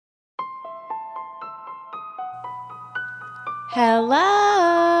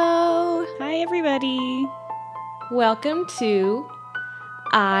Hello. Hi, everybody. Welcome to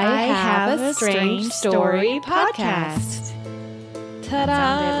I Have a Strange Story podcast.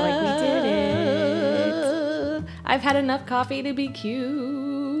 Ta-da! Sounded like we did it. I've had enough coffee to be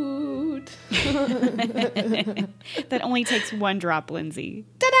cute. That only takes one drop, Lindsay.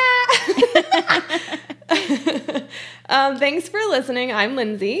 Ta-da! Thanks for listening. I'm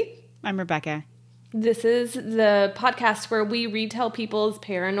Lindsay. I'm Rebecca. This is the podcast where we retell people's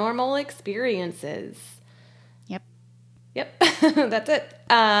paranormal experiences. Yep, that's it.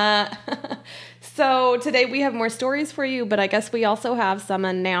 So today we have more stories for you, but I guess we also have some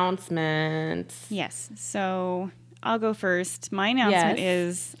announcements. Yes, so I'll go first. My announcement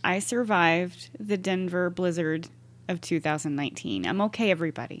is I survived the Denver blizzard of 2019. I'm okay,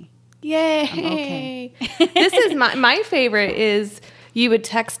 everybody. Yay. I'm okay. This is my favorite is you would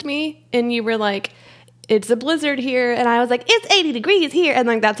text me and you were like, it's a blizzard here. And I was like, it's 80 degrees here. And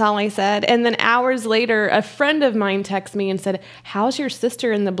like, that's all I said. And then hours later, a friend of mine texted me and said, how's your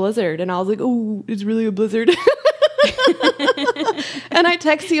sister in the blizzard? And I was like, oh, it's really a blizzard. And I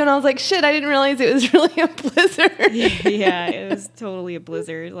texted you and I was like, shit, I didn't realize it was really a blizzard. Yeah, it was totally a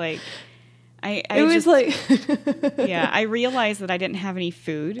blizzard. Like, I realized that I didn't have any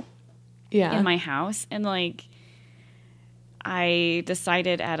food in my house. And like, I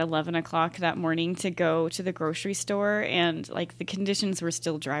decided at 11 o'clock that morning to go to the grocery store, and like the conditions were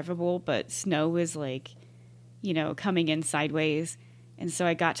still drivable, but snow was like, coming in sideways. And so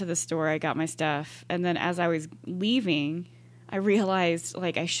I got to the store, I got my stuff. And then as I was leaving, I realized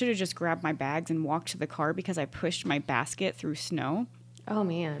like I should have just grabbed my bags and walked to the car because I pushed my basket through snow. Oh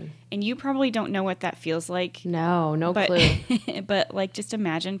man. And you probably don't know what that feels like. No clue. But like just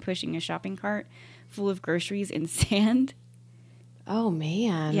imagine pushing a shopping cart full of groceries in sand. Oh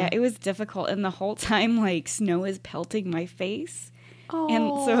man. Yeah, it was difficult, and the whole time like snow is pelting my face. Oh.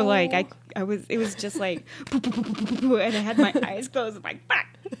 And so like it was just like and I had my eyes closed and like fuck.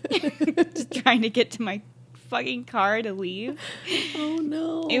 Just trying to get to my fucking car to leave. Oh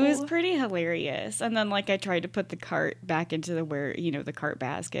no. It was pretty hilarious. And then like I tried to put the cart back into the cart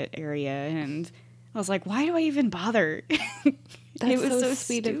basket area, and I was like, why do I even bother? That's it was so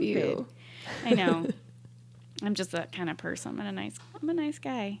sweet stupid. of you. I know. I'm just that kind of person. I'm a nice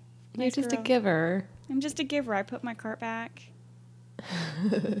guy. You're just a giver. I'm just a giver. I put my cart back.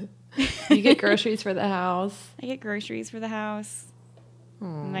 You get groceries for the house. I get groceries for the house.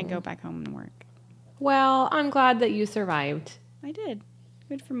 Aww. And I go back home and work. Well, I'm glad that you survived. I did.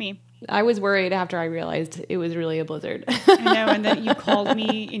 Good for me. I was worried after I realized it was really a blizzard. I know, and then you called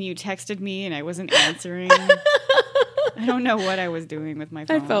me and you texted me and I wasn't answering. I don't know what I was doing with my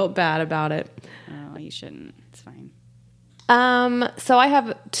phone. I felt bad about it. Oh, you shouldn't. It's fine. So I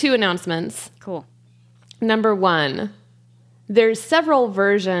have 2 announcements. Cool. Number 1, there's several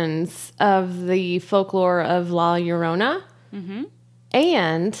versions of the folklore of La Llorona. Mm-hmm.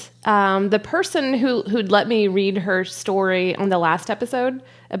 And the person who'd let me read her story on the last episode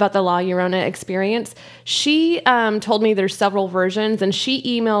about the La Llorona experience, she told me there's several versions, and she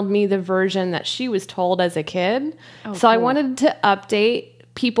emailed me the version that she was told as a kid. Oh, so cool. I wanted to update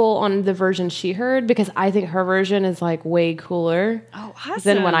people on the version she heard because I think her version is like way cooler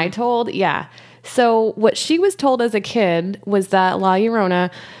than what I told. Yeah. So what she was told as a kid was that La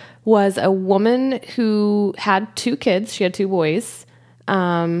Llorona was a woman who had 2 kids. She had 2 boys.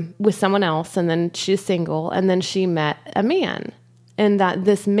 With someone else, and then she's single, and then she met a man, and that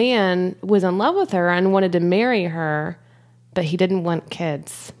this man was in love with her and wanted to marry her, but he didn't want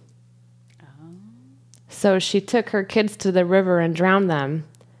kids. Oh. So she took her kids to the river and drowned them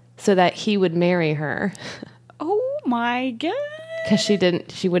so that he would marry her. Oh my God. Because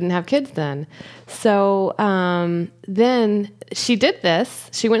she wouldn't have kids then. So, then she did this,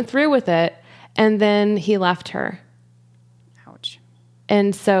 she went through with it, and then he left her.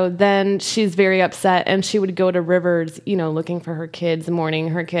 And so then she's very upset, and she would go to rivers, looking for her kids, mourning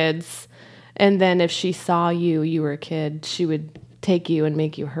her kids. And then if she saw you were a kid, she would take you and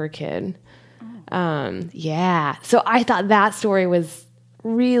make you her kid. Oh. Yeah. So I thought that story was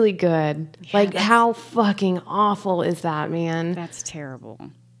really good. Yeah, how fucking awful is that, man? That's terrible.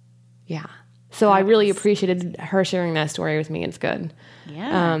 Yeah. So I really appreciated her sharing that story with me. It's good.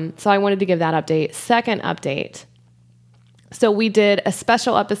 Yeah. So I wanted to give that update. Second update. So we did a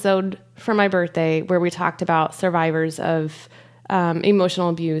special episode for my birthday where we talked about survivors of emotional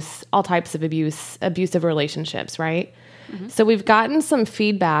abuse, all types of abuse, abusive relationships, right? Mm-hmm. So we've gotten some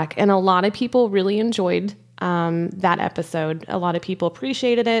feedback, and a lot of people really enjoyed that episode. A lot of people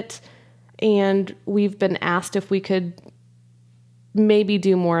appreciated it, and we've been asked if we could maybe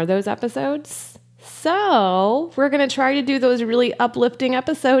do more of those episodes. So we're going to try to do those really uplifting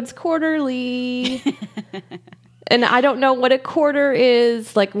episodes quarterly. And I don't know what a quarter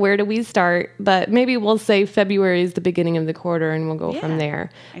is, like where do we start, but maybe we'll say February is the beginning of the quarter and we'll go from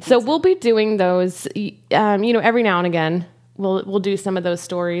there. So we'll be doing those, every now and again. We'll do some of those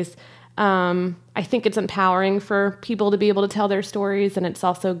stories. I think it's empowering for people to be able to tell their stories, and it's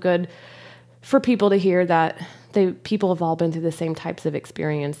also good for people to hear that people have all been through the same types of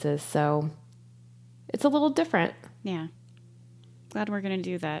experiences. So it's a little different. Yeah. Glad we're going to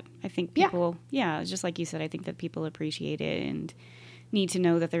do that. I think people, just like you said, I think that people appreciate it and need to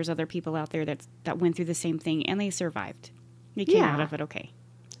know that there's other people out there that went through the same thing and they survived. They came out of it okay.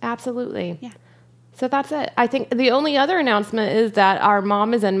 Absolutely. Yeah. So that's it. I think the only other announcement is that our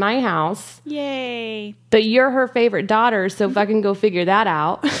mom is in my house. Yay. But you're her favorite daughter, so if I can go figure that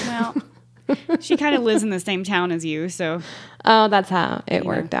out. Well, she kind of lives in the same town as you, so. Oh, that's how it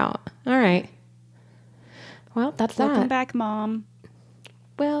worked out. All right. Well, that's Welcome back, Mom.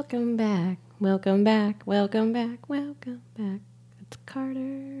 Welcome back. Welcome back. Welcome back. Welcome back. It's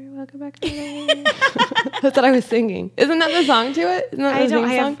Carter. Welcome back, Carter. That's what I was singing. Isn't that the song to it? Isn't that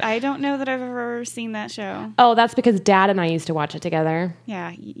song? I don't know that I've ever seen that show. Oh, that's because Dad and I used to watch it together.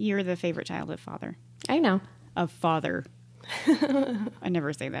 Yeah, you're the favorite child of father. I know. Of father. I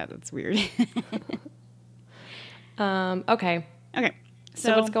never say that. That's weird. Okay.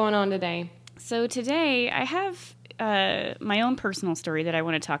 So what's going on today? So today I have my own personal story that I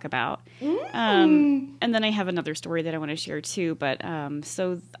want to talk about. And then I have another story that I want to share too. But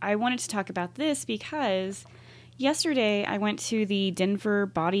so I wanted to talk about this because yesterday I went to the Denver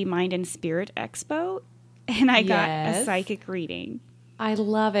Body, Mind, and Spirit Expo and I got a psychic reading. I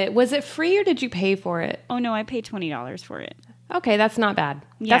love it. Was it free or did you pay for it? Oh, no, I paid $20 for it. Okay, that's not bad.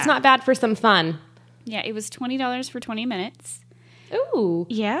 Yeah. That's not bad for some fun. Yeah, it was $20 for 20 minutes. Ooh.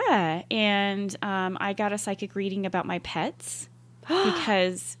 Yeah, and I got a psychic reading about my pets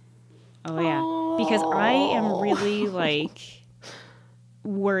because, because I am really,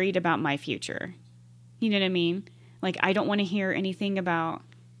 worried about my future. You know what I mean? Like, I don't want to hear anything about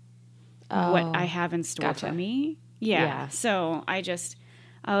what I have in store for me. Yeah. So I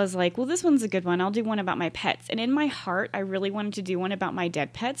was like, well, this one's a good one. I'll do one about my pets. And in my heart, I really wanted to do one about my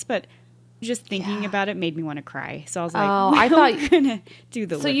dead pets, but just thinking about it made me want to cry. So I was like, I thought you were going to do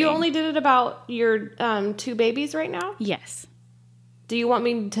the living. You only did it about your 2 babies right now? Yes. Do you want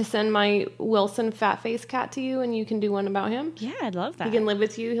me to send my Wilson fat face cat to you and you can do one about him? Yeah, I'd love that. He can live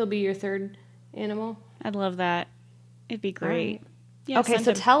with you. He'll be your 3rd animal. I'd love that. It'd be great. Right. Yeah, okay,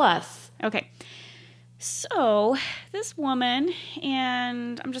 so tell us. Okay. So this woman,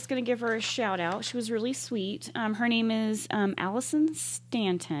 and I'm just going to give her a shout out. She was really sweet. Her name is Allison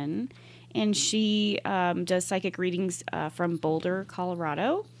Stanton, and she does psychic readings from Boulder,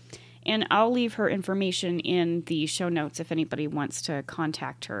 Colorado. And I'll leave her information in the show notes if anybody wants to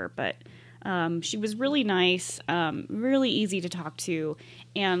contact her. But she was really nice, really easy to talk to,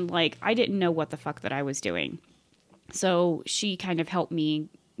 and I didn't know what the fuck that I was doing. So she kind of helped me,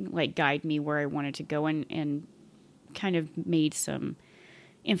 guide me where I wanted to go and kind of made some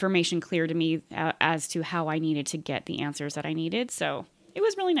information clear to me as to how I needed to get the answers that I needed. So it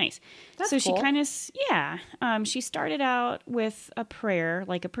was really nice. That's cool. She kind of, she started out with a prayer,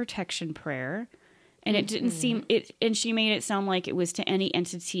 like a protection prayer, and it didn't seem it, and she made it sound like it was to any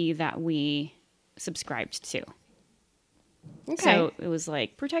entity that we subscribed to. Okay. So it was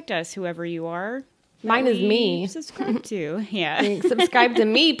like, protect us, whoever you are. Mine is me. Subscribe to. Yeah. Subscribe to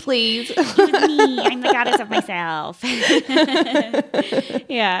me, please. It was me. I'm the goddess of myself.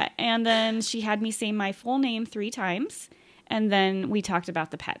 Yeah. And then she had me say my full name 3 times. And then we talked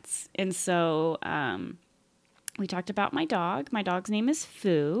about the pets. And so we talked about my dog. My dog's name is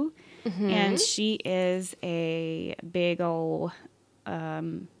Foo. Mm-hmm. And she is a big old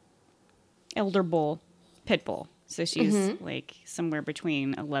elder bull, pit bull. So she's somewhere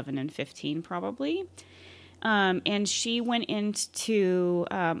between 11 and 15 probably. And she went into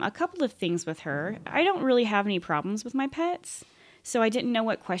a couple of things with her. I don't really have any problems with my pets. So I didn't know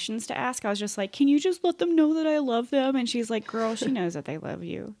what questions to ask. I was just like, can you just let them know that I love them? And she's like, girl, she knows that they love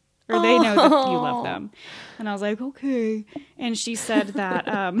you. Or they know that you love them. And I was like, okay. And she said that...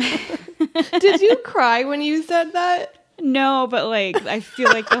 Did you cry when you said that? No, but I feel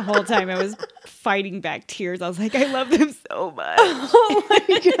like the whole time I was fighting back tears. I was like, I love them so much. Oh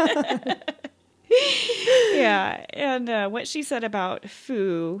my God. Yeah. And what she said about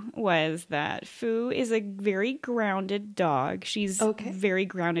Foo was that Foo is a very grounded dog. She's very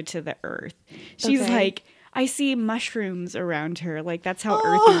grounded to the earth. She's like, I see mushrooms around her. That's how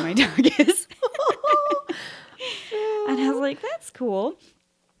earthy my dog is. And I was like, that's cool.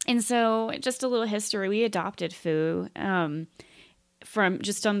 And so just a little history. We adopted Fu from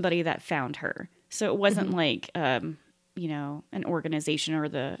just somebody that found her. So it wasn't like, you know, an organization or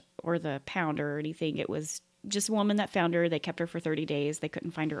the pound or anything. It was just a woman that found her. They kept her for 30 days. They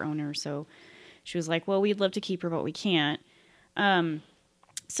couldn't find her owner. So she was like, well, we'd love to keep her, but we can't.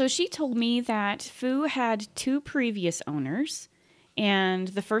 So she told me that Fu had 2 previous owners. And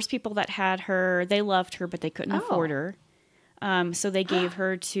the first people that had her, they loved her, but they couldn't afford her. So they gave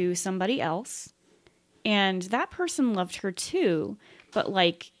her to somebody else. And that person loved her too, but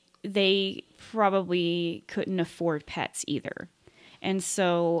like they probably couldn't afford pets either. And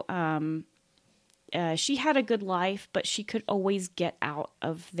so she had a good life, but she could always get out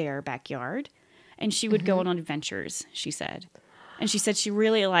of their backyard. And she would go on adventures, she said. And she said she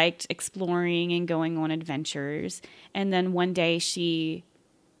really liked exploring and going on adventures. And then one day she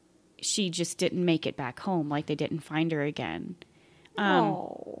just didn't make it back home. Like they didn't find her again.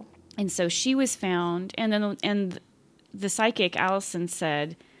 And so she was found. And then the psychic, Allison,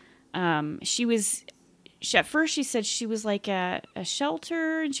 said at first she said she was like at a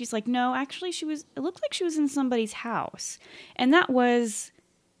shelter. And she's like, no, actually it looked like she was in somebody's house. And that was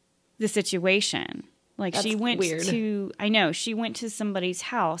the situation. Like That's she went weird. She went to somebody's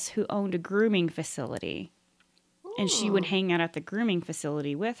house who owned a grooming facility. And she would hang out at the grooming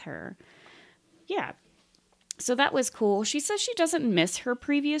facility with her. Yeah. So that was cool. She says she doesn't miss her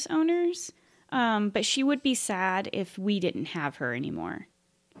previous owners, but she would be sad if we didn't have her anymore.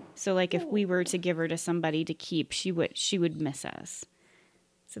 So like if we were to give her to somebody to keep, she would miss us.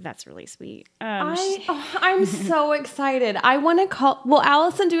 So that's really sweet. I'm so excited. I want to call. Will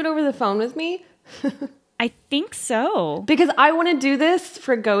Allison do it over the phone with me? I think so. Because I want to do this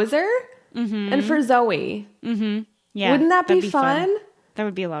for Gozer and for Zoe. Mm-hmm. Yeah. Wouldn't that be fun? That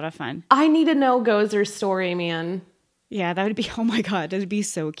would be a lot of fun. I need to know Gozer's story, man. Yeah, that would be, oh my God, that would be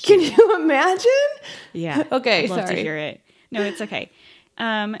so cute. Can you imagine? Yeah. Okay, I'd love sorry. to hear it. No, it's okay.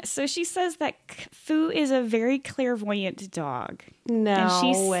 So she says that Fu is a very clairvoyant dog.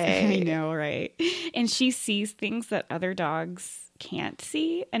 No way. I know, right? And she sees things that other dogs can't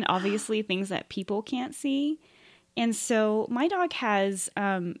see, and obviously things that people can't see. And so my dog has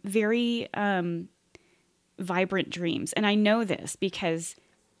very vibrant dreams. And I know this because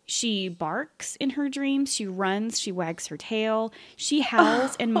she barks in her dreams, she runs, she wags her tail, she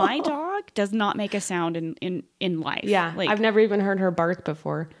howls, and my dog does not make a sound in life. Yeah, like, I've never even heard her bark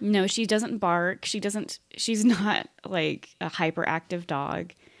before. No, she doesn't bark. She's not like a hyperactive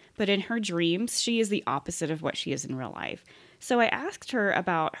dog. But in her dreams, she is the opposite of what she is in real life. So I asked her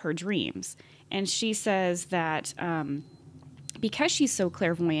about her dreams, and she says that because she's so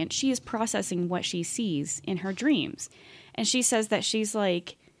clairvoyant, she is processing what she sees in her dreams. And she says that she's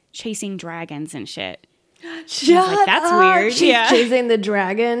like chasing dragons and shit. Shut like, that's up. weird. She's Yeah. chasing the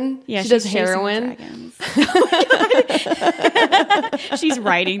dragon. Yeah, she she's does heroin. chasing dragons. She's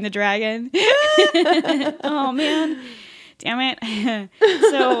riding the dragon. Oh man, damn it.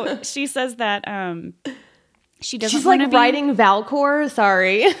 So she says that she doesn't. She's like riding Valcor.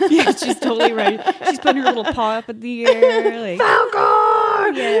 Sorry. Yeah, she's totally right. She's putting her little paw up in the air, like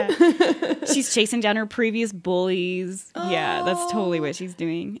Valcor. Yeah. She's chasing down her previous bullies. Oh. Yeah, that's totally what she's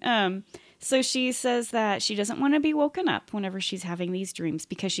doing. So she says that she doesn't want to be woken up whenever she's having these dreams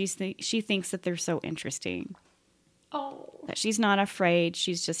because she thinks that they're so interesting. Oh. That she's not afraid.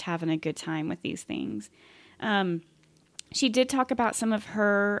 She's just having a good time with these things. She did talk about some of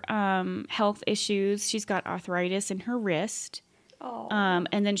her health issues. She's got arthritis in her wrist. Oh.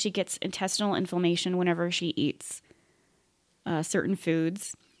 And then she gets intestinal inflammation whenever she eats certain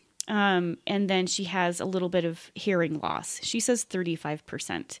foods. And then she has a little bit of hearing loss. She says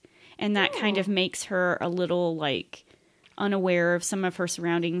 35%. And that kind of makes her a little like unaware of some of her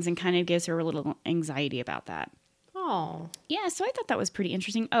surroundings and kind of gives her a little anxiety about that. Oh. Yeah, so I thought that was pretty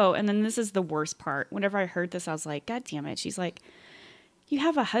interesting. Oh, and then this is the worst part. Whenever I heard this, I was like, God damn it. She's like, you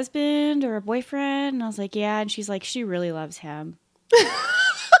have a husband or a boyfriend? And I was like, yeah. And she's like, she really loves him.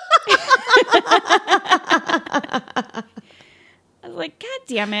 I was like, God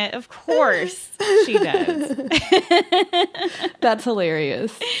damn it. Of course she does. That's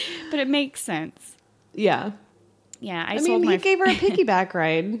hilarious. But it makes sense. Yeah. Yeah, I mean, he gave her a piggyback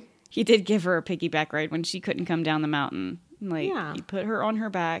ride. He did give her a piggyback ride when she couldn't come down the mountain. Like, yeah. He put her on her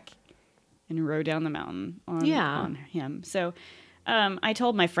back and rode down the mountain on him. So I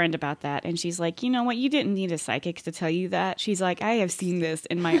told my friend about that, and she's like, you know what? You didn't need a psychic to tell you that. She's like, I have seen this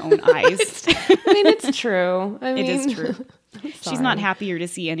in my own eyes. I mean, it's true. I mean, it is true. She's not happier to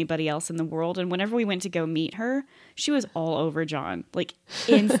see anybody else in the world. And whenever we went to go meet her, she was all over John. Like,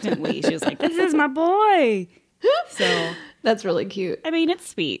 instantly. She was like, this is my boy. So that's really cute. I mean, it's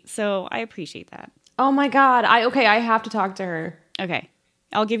sweet. So I appreciate that. Oh my God. I have to talk to her. Okay.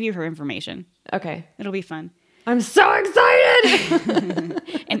 I'll give you her information. Okay. It'll be fun. I'm so excited.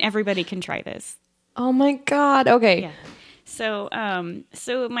 And everybody can try this. Oh my God. Okay. Yeah. So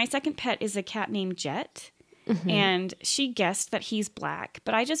my second pet is a cat named Jet. Mm-hmm. And she guessed that he's black,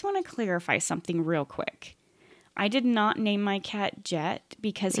 but I just want to clarify something real quick. I did not name my cat Jet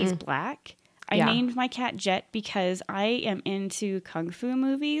because he's black. I named my cat Jet because I am into kung fu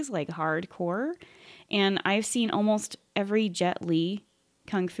movies, like hardcore, and I've seen almost every Jet Li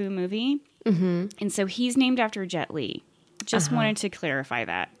kung fu movie. Mm-hmm. And so he's named after Jet Li. Just wanted to clarify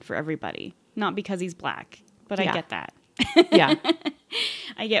that for everybody. Not because he's black, but I get that. Yeah.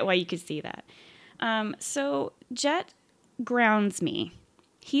 I get why you could see that. So Jet grounds me.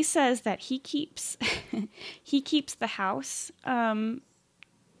 He says that he keeps the house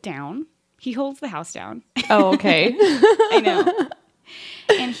down. He holds the house down. Oh, okay. I know.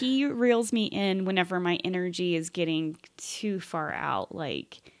 And he reels me in whenever my energy is getting too far out.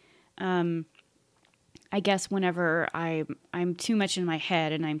 Like, I guess whenever I'm too much in my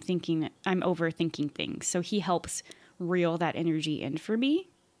head and I'm overthinking things. So he helps reel that energy in for me.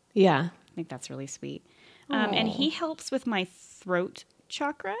 Yeah. I think that's really sweet. And he helps with my throat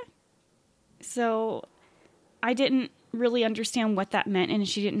chakra. So I didn't really understand what that meant, and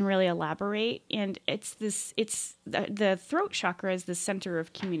she didn't really elaborate. And the throat chakra is the center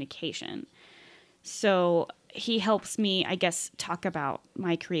of communication. So he helps me, I guess, talk about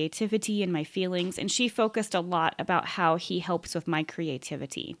my creativity and my feelings. And she focused a lot about how he helps with my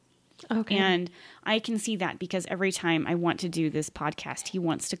creativity. Okay. And I can see that because every time I want to do this podcast, he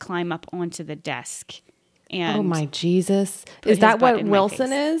wants to climb up onto the desk. And oh my Jesus. Is that what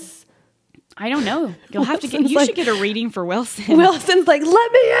Wilson is? I don't know. You'll have to should get a reading for Wilson. Wilson's like,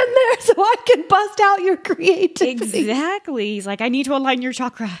 let me in there so I can bust out your creativity. Exactly. He's like, I need to align your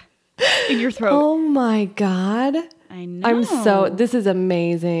chakra in your throat. Oh my God. I know. This is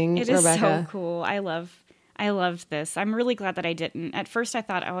amazing, It Rebecca. is so cool. I loved this. I'm really glad that I didn't. At first I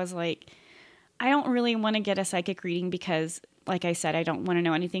thought, I was like, I don't really want to get a psychic reading because, like I said, I don't want to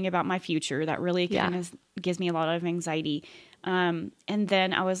know anything about my future. That really kind of gives me a lot of anxiety. And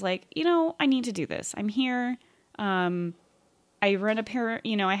then I was like, I need to do this. I'm here. I run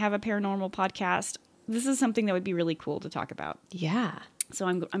I have a paranormal podcast. This is something that would be really cool to talk about. Yeah. So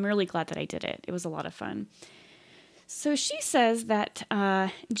I'm really glad that I did it. It was a lot of fun. So she says that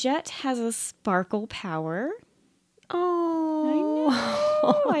Jet has a sparkle power. Oh, I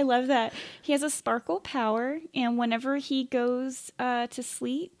know. I love that. He has a sparkle power, and whenever he goes to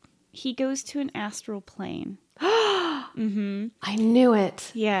sleep, he goes to an astral plane. Mm-hmm. I knew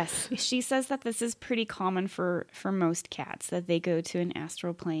it. Yes. She says that this is pretty common for most cats, that they go to an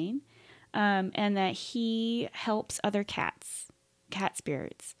astral plane, and that he helps other cat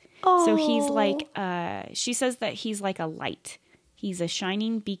spirits. Oh. So he's like, she says that he's like a light. He's a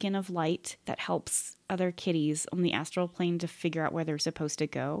shining beacon of light that helps other kitties on the astral plane to figure out where they're supposed to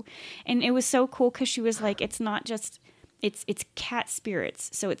go. And it was so cool because she was like, it's not just, it's cat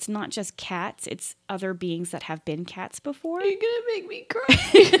spirits. So it's not just cats, it's other beings that have been cats before. You're going to make me cry.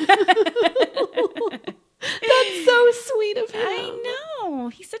 That's so sweet of him. I know.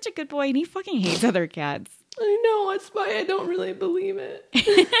 He's such a good boy and he fucking hates other cats. I know. That's why I don't really believe it.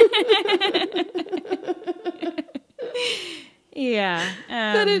 Yeah.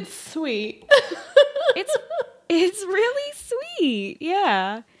 But it's sweet. It's really sweet.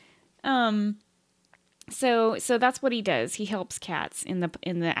 Yeah. So that's what he does. He helps cats in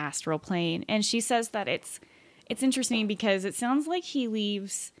the astral plane. And she says that it's interesting because it sounds like he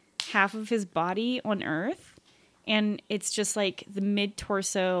leaves half of his body on Earth, and it's just like the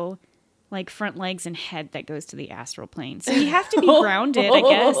mid-torso, like front legs and head that goes to the astral plane. So you have to be grounded, I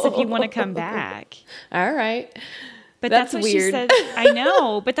guess, if you want to come back. All right. But that's what weird. She said. I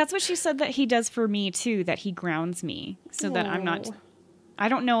know, but that's what she said that he does for me too, that he grounds me so that I'm not, I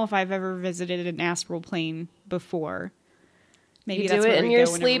don't know if I've ever visited an astral plane before. Maybe that's where we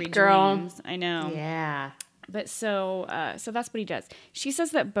go whenever we dream. Girl. I know. Yeah. But so that's what he does. She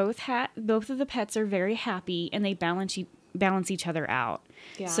says that both of the pets are very happy and they balance each other out.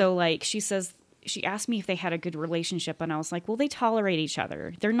 Yeah. So like she says, she asked me if they had a good relationship, and I was like, well, they tolerate each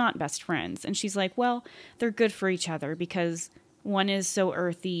other. They're not best friends. And she's like, well, they're good for each other because one is so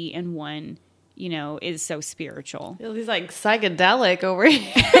earthy and one, is so spiritual. He's like psychedelic over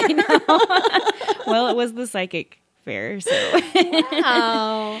here. I know. Well, it was the psychic fair, so.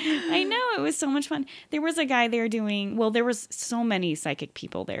 Wow. I know, it was so much fun. There was a guy there doing, well, there was so many psychic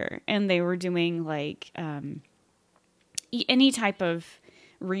people there, and they were doing like any type of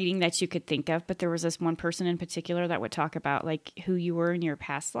reading that you could think of, but there was this one person in particular that would talk about like who you were in your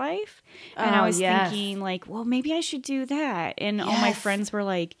past life. And I was thinking like, well, maybe I should do that. And all my friends were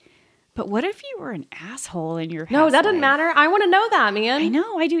like, but what if you were an asshole in your past No, that life? doesn't matter. I want to know that, man. I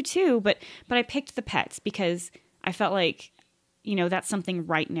know, I do too. But I picked the pets because I felt like, you know, that's something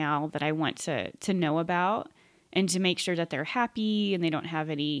right now that I want to know about and to make sure that they're happy and they don't have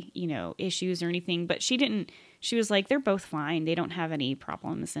any, you know, issues or anything. But she was like, they're both fine. They don't have any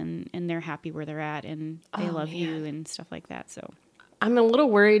problems and they're happy where they're at and they love you and stuff like that. So I'm a little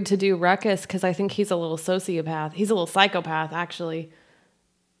worried to do Ruckus because I think he's a little sociopath. He's a little psychopath, actually.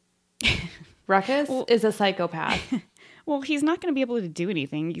 Ruckus is a psychopath. Well, he's not going to be able to do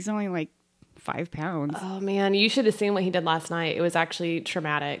anything. He's only like 5 pounds. Oh man, you should have seen what he did last night. It was actually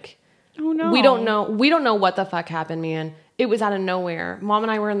traumatic. Oh no. We don't know what the fuck happened, man. It was out of nowhere. Mom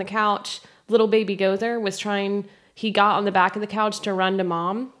and I were on the couch. Little baby Gozer was he got on the back of the couch to run to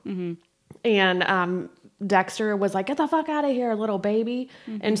mom. Mm-hmm. And Dexter was like, get the fuck out of here, little baby.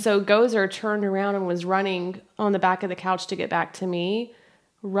 Mm-hmm. And so Gozer turned around and was running on the back of the couch to get back to me.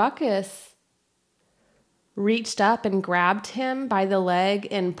 Ruckus reached up and grabbed him by the leg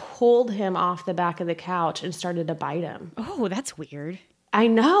and pulled him off the back of the couch and started to bite him. Oh, that's weird. I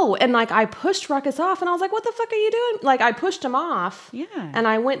know. And like I pushed Ruckus off and I was like, what the fuck are you doing? Like I pushed him off. Yeah. And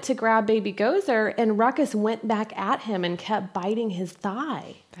I went to grab baby Gozer and Ruckus went back at him and kept biting his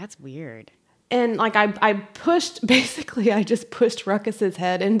thigh. That's weird. And like I just pushed Ruckus's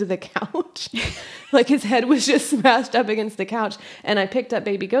head into the couch. Like his head was just smashed up against the couch. And I picked up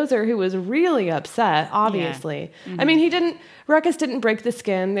baby Gozer, who was really upset, obviously. Yeah. Mm-hmm. I mean, Ruckus didn't break the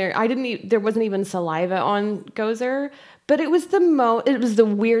skin. There wasn't even saliva on Gozer, but it was the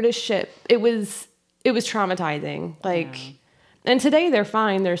weirdest shit. It was traumatizing. Like, and today they're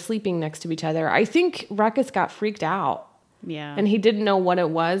fine. They're sleeping next to each other. I think Ruckus got freaked out. Yeah. And he didn't know what it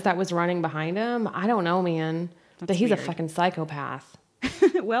was that was running behind him. I don't know, man. But he's weird. A fucking psychopath.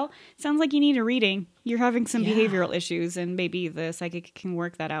 Well, sounds like you need a reading. You're having some behavioral issues, and maybe the psychic can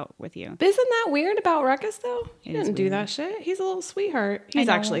work that out with you. But isn't that weird about Ruckus, though? He didn't do that shit. He's a little sweetheart. He's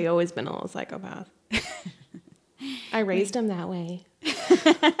actually always been a little psychopath. I raised him that way.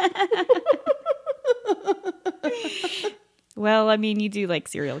 Well, I mean, you do like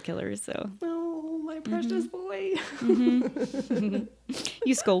serial killers, so. Oh, my precious boy. Mm-hmm.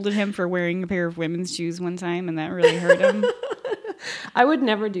 You scolded him for wearing a pair of women's shoes one time, and that really hurt him. I would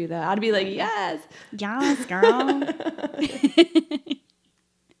never do that. I'd be like, yes. Yes, girl.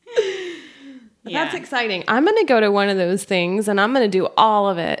 That's exciting. I'm going to go to one of those things, and I'm going to do all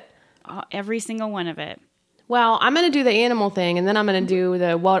of it. Every single one of it. Well, I'm going to do the animal thing, and then I'm going to do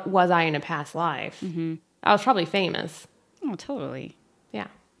the what was I in a past life. Mm-hmm. I was probably famous. Oh, totally. Yeah.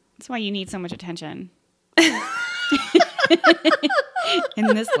 That's why you need so much attention. In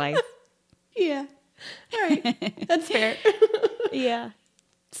this life. Yeah. All right. That's fair. Yeah.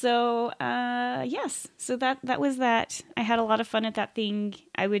 So, yes. So that was that. I had a lot of fun at that thing.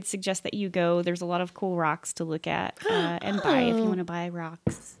 I would suggest that you go. There's a lot of cool rocks to look at and buy if you want to buy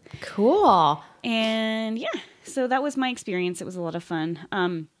rocks. Cool. And yeah, so that was my experience. It was a lot of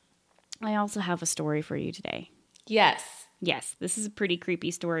fun. I also have a story for you today. Yes. Yes, this is a pretty creepy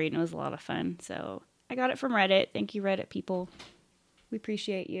story and it was a lot of fun. So I got it from Reddit. Thank you, Reddit people. We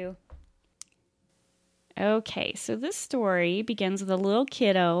appreciate you. Okay, so this story begins with a little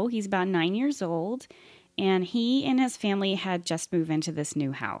kiddo. He's about 9 years old, and he and his family had just moved into this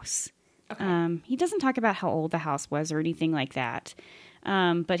new house. Okay. He doesn't talk about how old the house was or anything like that,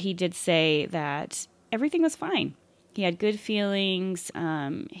 but he did say that everything was fine. He had good feelings.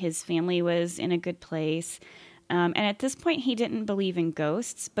 His family was in a good place. And at this point, he didn't believe in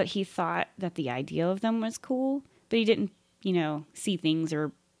ghosts, but he thought that the idea of them was cool. But he didn't, see things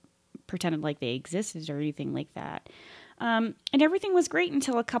or pretended like they existed or anything like that. And everything was great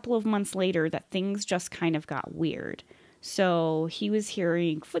until a couple of months later that things just kind of got weird. So he was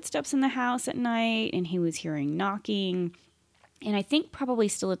hearing footsteps in the house at night, and he was hearing knocking. And I think probably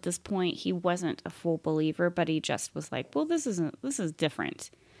still at this point, he wasn't a full believer, but he just was like, well, this is different.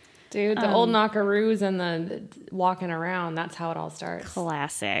 Dude, the old knockaroos and the walking around, that's how it all starts.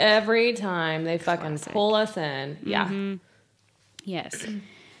 Classic. Every time they fucking pull us in. Yeah. Mm-hmm. Yes.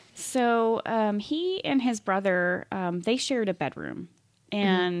 So he and his brother, they shared a bedroom.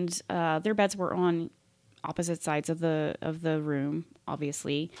 And their beds were on opposite sides of the room,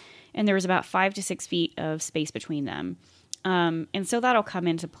 obviously. And there was about 5 to 6 feet of space between them. And so that'll come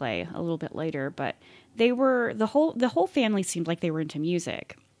into play a little bit later. But they were the whole family seemed like they were into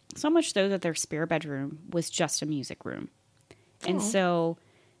music. So much so that their spare bedroom was just a music room. And so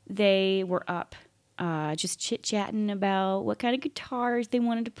they were up just chit-chatting about what kind of guitars they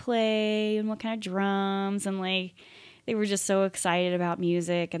wanted to play and what kind of drums. And like, they were just so excited about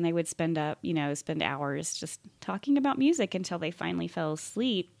music, and they would spend hours just talking about music until they finally fell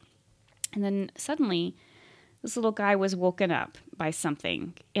asleep. And then suddenly this little guy was woken up by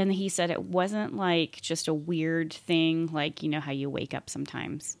something. And he said it wasn't like just a weird thing, like, you know, how you wake up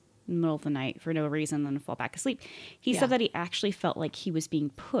sometimes in the middle of the night for no reason and then fall back asleep. He said that he actually felt like he was being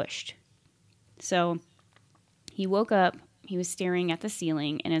pushed. So he woke up, he was staring at the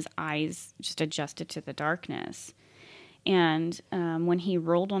ceiling, and his eyes just adjusted to the darkness. And when he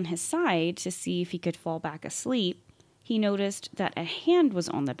rolled on his side to see if he could fall back asleep, he noticed that a hand was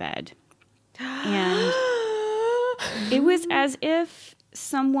on the bed. And it was as if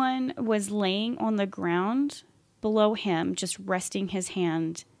someone was laying on the ground below him, just resting his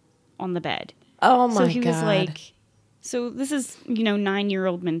hand on the bed. Oh my God. So he was like, so this is,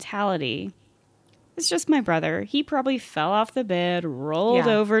 9-year-old mentality. It's just my brother. He probably fell off the bed, rolled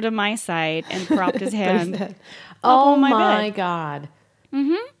over to my side, and propped his hand on my bed. God.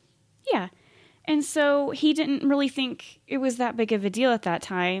 Mm-hmm. Yeah. And so he didn't really think it was that big of a deal at that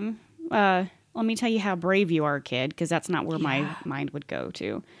time. Let me tell you how brave you are, kid, because that's not where my mind would go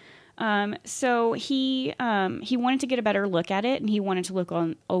to. So he wanted to get a better look at it, and he wanted to look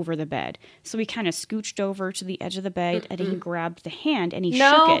over the bed. So he kind of scooched over to the edge of the bed, and he grabbed the hand, and he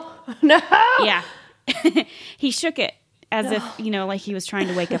shook it. No. Yeah. He shook it as if, like he was trying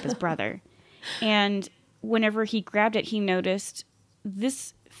to wake up his brother. And whenever he grabbed it, he noticed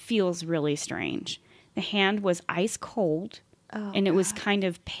this feels really strange. The hand was ice cold, and it was kind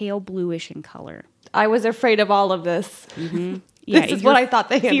of pale bluish in color. I was afraid of all of this. Mm-hmm. Yeah, this is what I thought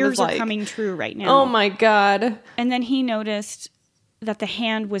the hand was like. Fears are coming true right now. Oh my God. And then he noticed that the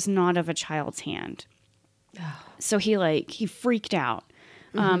hand was not of a child's hand. So he freaked out.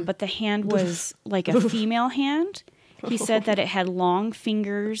 But the hand was like a female hand. He said that it had long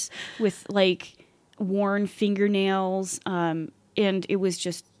fingers with like worn fingernails. And it was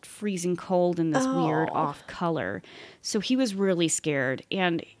just freezing cold in this weird off color. So he was really scared.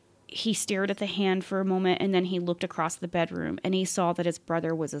 And he stared at the hand for a moment, and then he looked across the bedroom, and he saw that his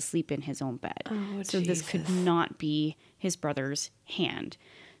brother was asleep in his own bed. So this could not be his brother's hand.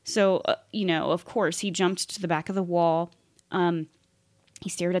 So, of course, he jumped to the back of the wall. He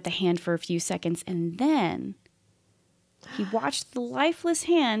stared at the hand for a few seconds, and then he watched the lifeless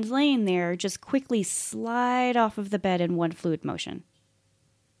hand laying there just quickly slide off of the bed in one fluid motion.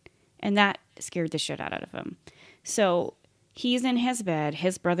 And that scared the shit out of him. So he's in his bed,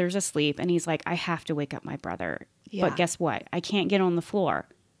 his brother's asleep, and he's like, I have to wake up my brother. Yeah. But guess what? I can't get on the floor.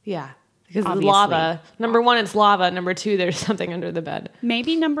 Yeah. Because it's lava. Number one, it's lava. Number two, there's something under the bed.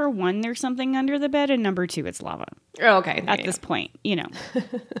 Maybe number one, there's something under the bed, and number two, it's lava. Oh, okay. At this point,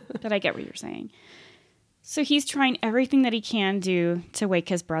 But I get what you're saying. So he's trying everything that he can do to wake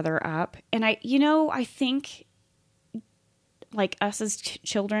his brother up. And I think like us as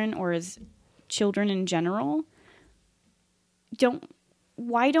children, or as children in general,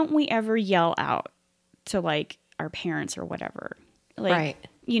 why don't we ever yell out to like our parents or whatever? Like, right.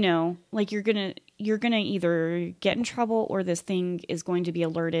 Like you're gonna either get in trouble, or this thing is going to be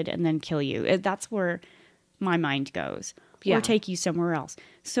alerted and then kill you. That's where my mind goes. Yeah. Or take you somewhere else.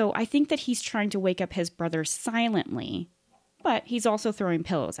 So I think that he's trying to wake up his brother silently, but he's also throwing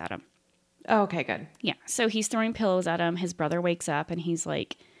pillows at him. Oh, okay, good. Yeah. So he's throwing pillows at him. His brother wakes up and he's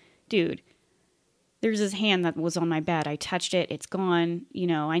like, dude, there's this hand that was on my bed. I touched it. It's gone.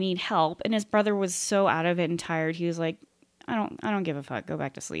 I need help. And his brother was so out of it and tired. He was like, I don't give a fuck. Go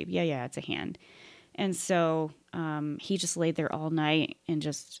back to sleep. Yeah, it's a hand. And so he just laid there all night and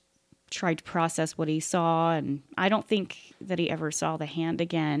just tried to process what he saw. And I don't think that he ever saw the hand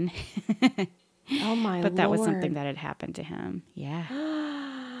again. Oh my Lord. But that was something that had happened to him. Yeah.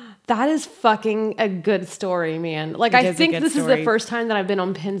 That is fucking a good story, man. Like, I think this is the first time that I've been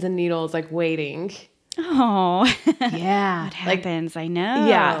on pins and needles, like waiting. Oh, yeah. What happens? I know.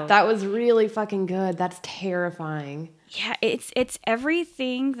 Yeah, that was really fucking good. That's terrifying. Yeah, it's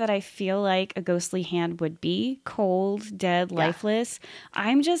everything that I feel like a ghostly hand would be. Cold, dead, lifeless.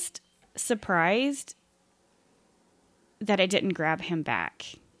 I'm just surprised that it didn't grab him back.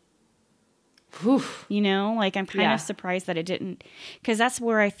 Oof. Like I'm kind of surprised that it didn't, because that's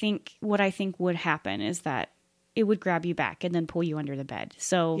where what I think would happen is that it would grab you back and then pull you under the bed.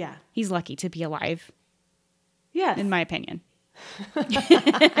 So he's lucky to be alive. Yes. In my opinion.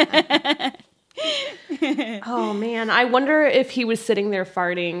 Oh man, I wonder if he was sitting there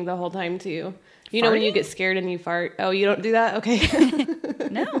farting the whole time too. You know when you get scared and you fart? Oh, you don't do that? Okay.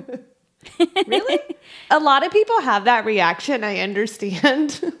 No. Really? A lot of people have that reaction. I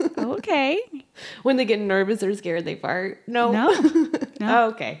understand. Okay. When they get nervous or scared, they fart. No. No. Oh,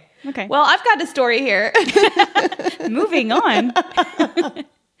 okay. Okay. Well, I've got a story here. Moving on.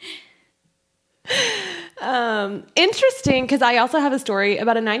 Interesting, because I also have a story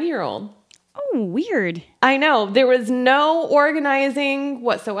about a 9-year-old. Oh, weird. I know. There was no organizing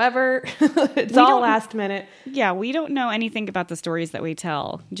whatsoever. It's all last minute. Yeah, we don't know anything about the stories that we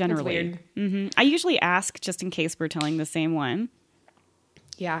tell, generally. Mm-hmm. I usually ask just in case we're telling the same one.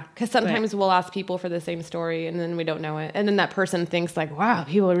 Yeah, because sometimes we'll ask people for the same story and then we don't know it. And then that person thinks like, wow,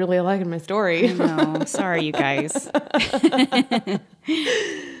 people are really liking my story. I know. Sorry, you guys.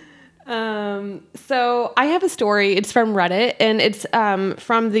 So I have a story. It's from Reddit and it's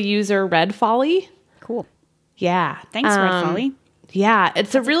from the user Red Folly. Cool. Yeah. Thanks, Red Folly. Yeah,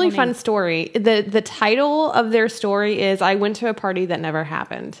 it's a really fun story. The title of their story is I Went to a Party That Never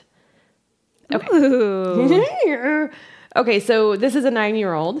Happened. Okay. Ooh. Okay, so this is a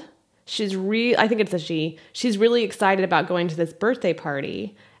 9-year-old. I think it's a she. She's really excited about going to this birthday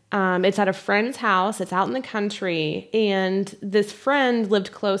party. It's at a friend's house. It's out in the country. And this friend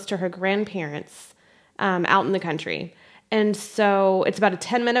lived close to her grandparents out in the country. And so it's about a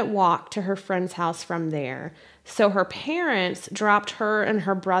 10-minute walk to her friend's house from there. So her parents dropped her and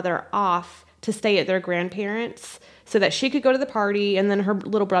her brother off to stay at their grandparents so that she could go to the party and then her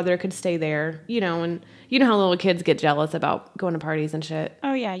little brother could stay there, and you know how little kids get jealous about going to parties and shit.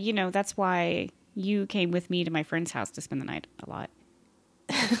 Oh, yeah. That's why you came with me to my friend's house to spend the night a lot.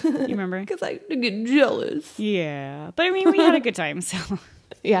 You remember? Because I get jealous. Yeah. But I mean, we had a good time, so.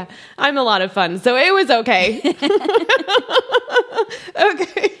 Yeah. I'm a lot of fun, so it was okay.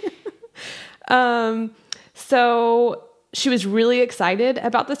 Okay. So she was really excited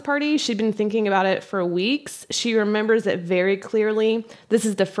about this party. She'd been thinking about it for weeks. She remembers it very clearly. This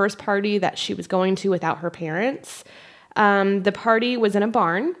is the first party that she was going to without her parents. The party was in a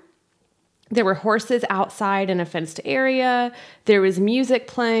barn. There were horses outside in a fenced area. There was music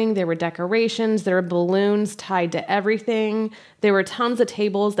playing. There were decorations. There were balloons tied to everything. There were tons of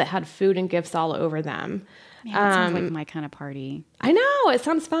tables that had food and gifts all over them. Man, that sounds like my kind of party. I know. It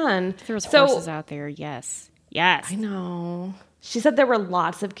sounds fun. If there was horses out there, yes. Yes. I know. She said there were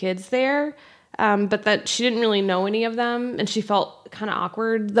lots of kids there, but that she didn't really know any of them, and she felt kind of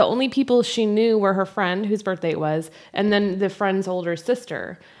awkward. The only people she knew were her friend, whose birthday it was, and then the friend's older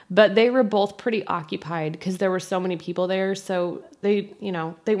sister. But they were both pretty occupied because there were so many people there, so they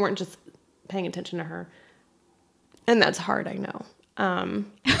weren't just paying attention to her. And that's hard, I know.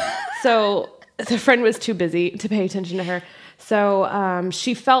 So the friend was too busy to pay attention to her. So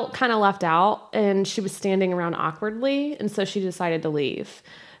she felt kind of left out and she was standing around awkwardly. And so she decided to leave.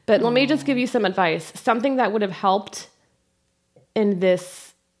 But let me just give you some advice. Something that would have helped in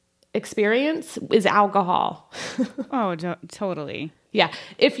this experience is alcohol. Oh, totally. Yeah.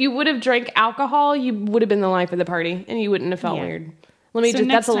 If you would have drank alcohol, you would have been the life of the party and you wouldn't have felt weird.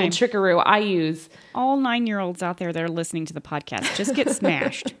 That's a little trickaroo I use. All 9-year-olds out there that are listening to the podcast, just get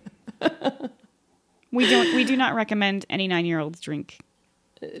smashed. We do not recommend any 9-year-olds drink.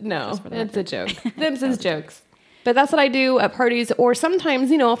 No, it's a joke. Them's is jokes. But that's what I do at parties, or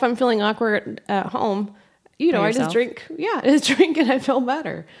sometimes, if I'm feeling awkward at home, I just drink. Yeah, I just drink and I feel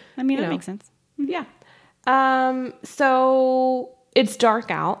better. I mean, that makes sense. Yeah. So it's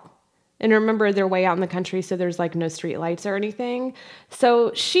dark out. And remember, they're way out in the country, so there's no street lights or anything.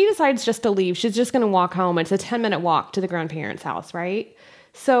 So she decides just to leave. She's just going to walk home. It's a 10-minute walk to the grandparents' house, right?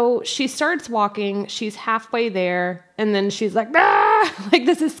 So she starts walking. She's halfway there, and then she's like, ah!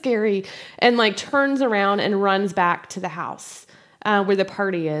 This is scary, and turns around and runs back to the house where the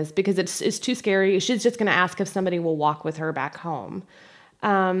party is because it's too scary. She's just going to ask if somebody will walk with her back home.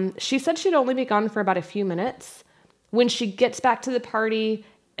 She said she'd only be gone for about a few minutes. When she gets back to the party,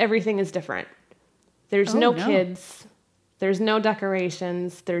 everything is different. There's no kids. There's no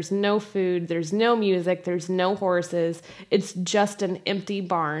decorations. There's no food. There's no music. There's no horses. It's just an empty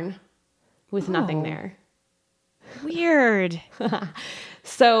barn with nothing there. Weird.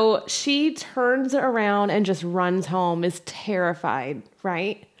 So she turns around and just runs home, is terrified,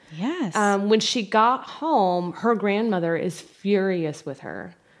 right? Yes. When she got home, her grandmother is furious with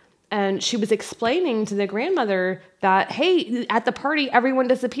her. And she was explaining to the grandmother that, hey, at the party, everyone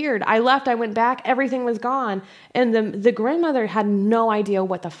disappeared. I left, I went back, everything was gone. And the grandmother had no idea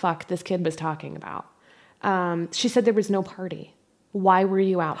what the fuck this kid was talking about. She said there was no party. Why were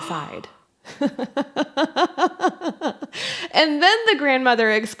you outside? And then the grandmother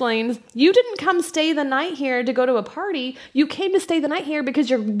explains, you didn't come stay the night here to go to a party. You came to stay the night here because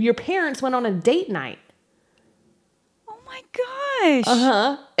your parents went on a date night. Oh my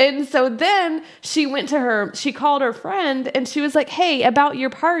gosh. And so then she called her friend and she was like, hey, about your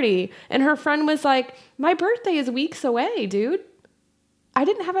party. And her friend was like, my birthday is weeks away, dude. I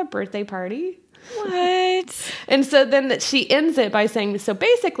didn't have a birthday party. What? And so then she ends it by saying, so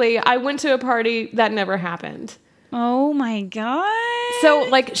basically, I went to a party that never happened. Oh my God. So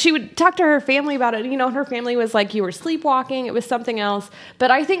like she would talk to her family about it. You know, her family was like, you were sleepwalking. It was something else.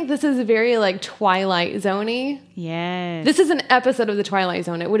 But I think this is very like Twilight Zone-y. Yes. This is an episode of the Twilight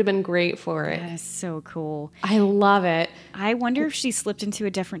Zone. It would have been great for it. That is so cool. I love it. I wonder if she slipped into a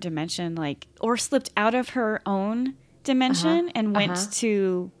different dimension, like, or slipped out of her own dimension and went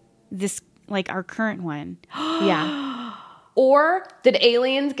to this, like our current one. Yeah. Or did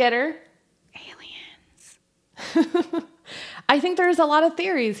aliens get her? I think there's a lot of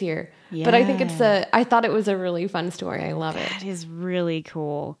theories here, but I think I thought it was a really fun story. I love it. That is really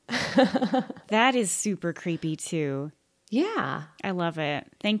cool. That is super creepy too. Yeah. I love it.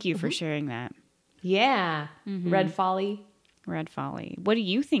 Thank you for sharing that. Yeah. Red Folly. Red Folly. What do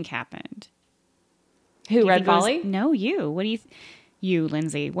you think happened? Who, Red Folly? No, you. What do you,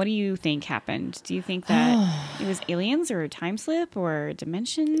 Lindsay, what do you think happened? Do you think that it was aliens or a time slip or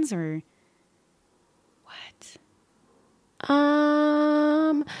dimensions or...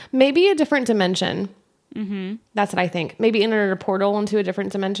 Maybe a different dimension. That's what I think. Maybe entered a portal into a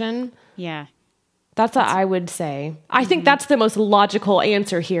different dimension. Yeah. That's what I would say. I think that's the most logical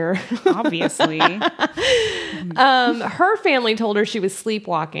answer here. Obviously. Her family told her she was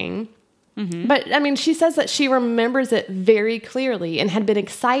sleepwalking. But I mean, she says that she remembers it very clearly and had been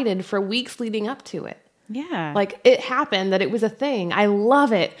excited for weeks leading up to it. Yeah. Like it happened, that it was a thing. I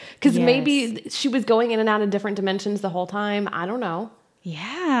love it. Because maybe she was going in and out of different dimensions the whole time. I don't know.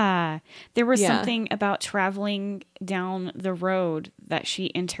 Yeah. There was something about traveling down the road that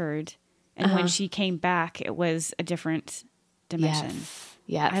she entered. And when she came back, it was a different dimension.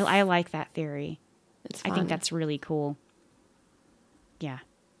 Yes. I like that theory. It's fun. I think that's really cool. Yeah.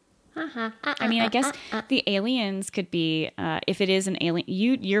 I mean, I guess the aliens could be, if it is an alien,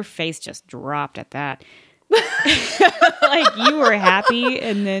 your face just dropped at that. Like you were happy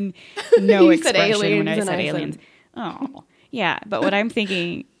and then no expression when I said aliens. Oh, yeah. But what I'm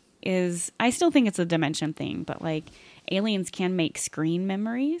thinking is, I still think it's a dimension thing, but like aliens can make screen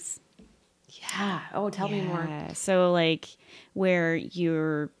memories. Yeah. Oh, tell me more. So like where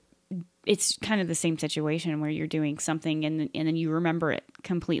it's kind of the same situation where you're doing something and then you remember it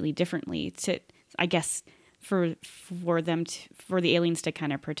completely differently to, I guess, for the aliens to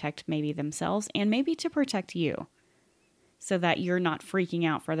kind of protect maybe themselves and maybe to protect you so that you're not freaking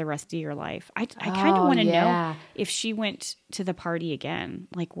out for the rest of your life. I kind of want to know if she went to the party again,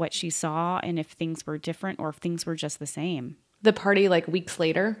 like what she saw and if things were different or if things were just the same. The party like weeks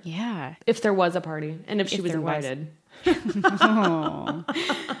later? Yeah. If there was a party and if she was invited. Oh.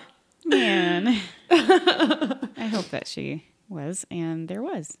 Man, I hope that she was, and there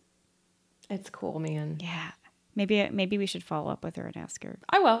was. It's cool, man. Yeah, maybe we should follow up with her and ask her.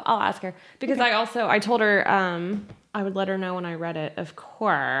 I will. I'll ask her because I told her I would let her know when I read it, of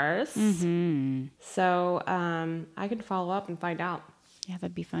course. So I can follow up and find out. Yeah,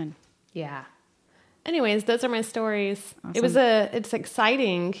 that'd be fun. Yeah. Anyways, those are my stories. Awesome. It's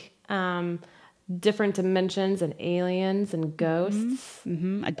exciting. Different dimensions and aliens and ghosts.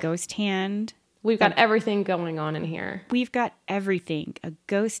 A ghost hand. We've got everything going on in here. We've got everything. A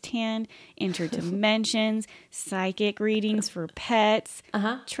ghost hand, interdimensions, psychic readings for pets,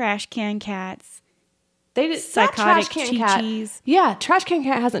 trash can cats. They did psychotic trash can cat. Yeah, trash can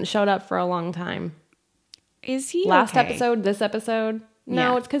cat hasn't showed up for a long time. Is he last okay? episode? This episode?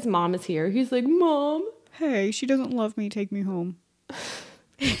 No, it's because Mom is here. He's like, Mom, hey, she doesn't love me. Take me home.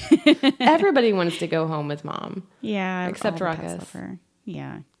 Everybody wants to go home with Mom. Yeah, except Ruckus.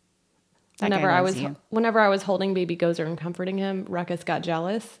 Yeah. Whenever I was holding baby Gozer and comforting him, Ruckus got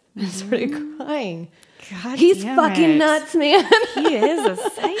jealous and started crying. God, he's fucking nuts, man. He is a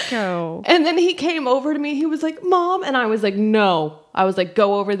psycho. And then he came over to me. He was like, Mom, and I was like, no. I was like,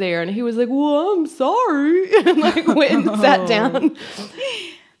 go over there, and he was like, well, I'm sorry, and like went and sat down.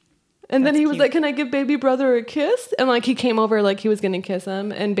 And then he was like, can I give baby brother a kiss? And like he came over like he was going to kiss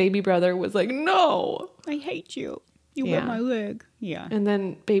him. And baby brother was like, no. I hate you. You bit my leg. Yeah. And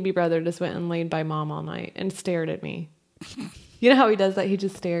then baby brother just went and laid by Mom all night and stared at me. You know how he does that? He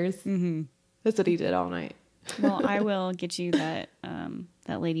just stares. Mm-hmm. That's what he did all night. Well, I will get you that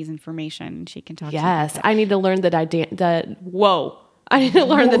lady's information. She can talk to you. Yes. I need to learn whoa. I need to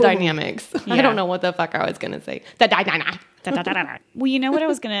learn the dynamics. Yeah. I don't know what the fuck I was going to say. Well, you know what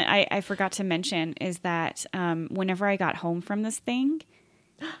I forgot to mention is that whenever I got home from this thing,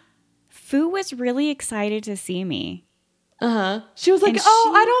 Fu was really excited to see me. She was like,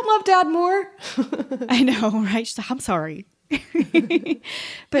 I don't love Dad more. I know, right? She's like, I'm sorry.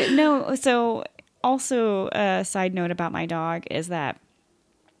 But no, so also a side note about my dog is that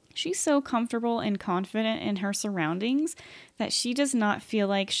she's so comfortable and confident in her surroundings that she does not feel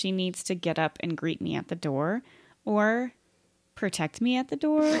like she needs to get up and greet me at the door or protect me at the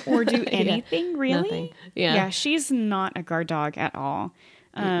door or do anything really. Nothing. Yeah, she's not a guard dog at all.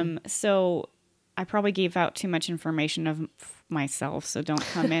 So I probably gave out too much information of myself, so don't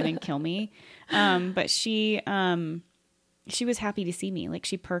come in and kill me. But she was happy to see me. Like,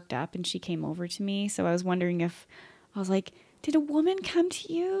 she perked up and she came over to me. So I was wondering if I was like, did a woman come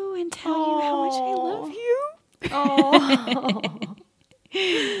to you and tell you how much I love you? Oh.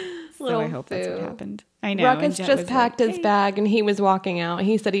 So I hope that's what happened. I know. Ruckus just packed his bag and he was walking out.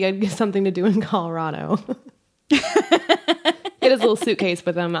 He said he had something to do in Colorado. Get his little suitcase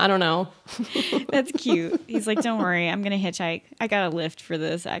with him. I don't know. That's cute. He's like, don't worry, I'm going to hitchhike. I got a lift for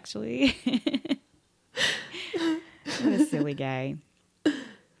this, actually. What a silly guy.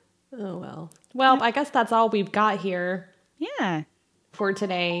 Oh, well. Well, I guess that's all we've got here. Yeah. For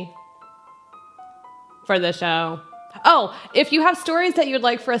today. For the show. Oh, if you have stories that you'd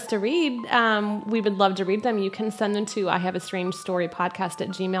like for us to read, we would love to read them. You can send them to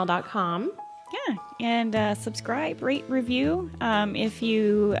ihaveastrangestorypodcast@gmail.com. Yeah, and subscribe, rate, review. If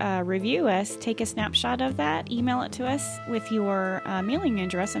you review us, take a snapshot of that, email it to us with your mailing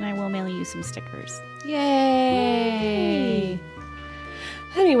address, and I will mail you some stickers. Yay!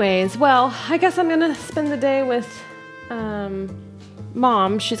 Anyways, well, I guess I'm going to spend the day with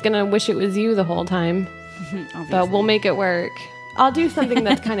Mom. She's going to wish it was you the whole time. But we'll make it work. I'll do something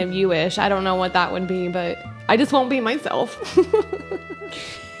that's kind of you-ish. I don't know what that would be, but I just won't be myself.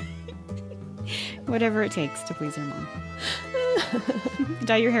 Whatever it takes to please your mom.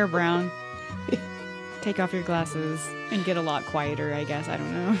 Dye your hair brown. Take off your glasses and get a lot quieter, I guess. I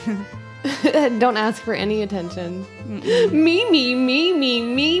don't know. Don't ask for any attention. Me, me, me, me,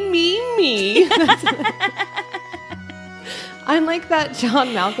 me, me, me. I'm like that John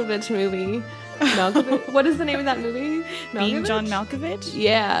Malkovich movie. What is the name of that movie? Being John Malkovich?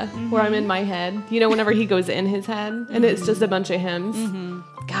 Yeah, where I'm in my head. You know, whenever he goes in his head, and it's just a bunch of hymns.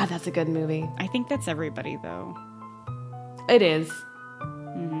 God, that's a good movie. I think that's everybody, though. It is.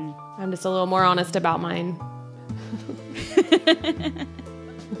 I'm just a little more honest about mine.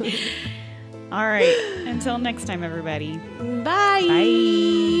 All right. Until next time, everybody. Bye.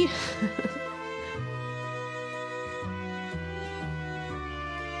 Bye.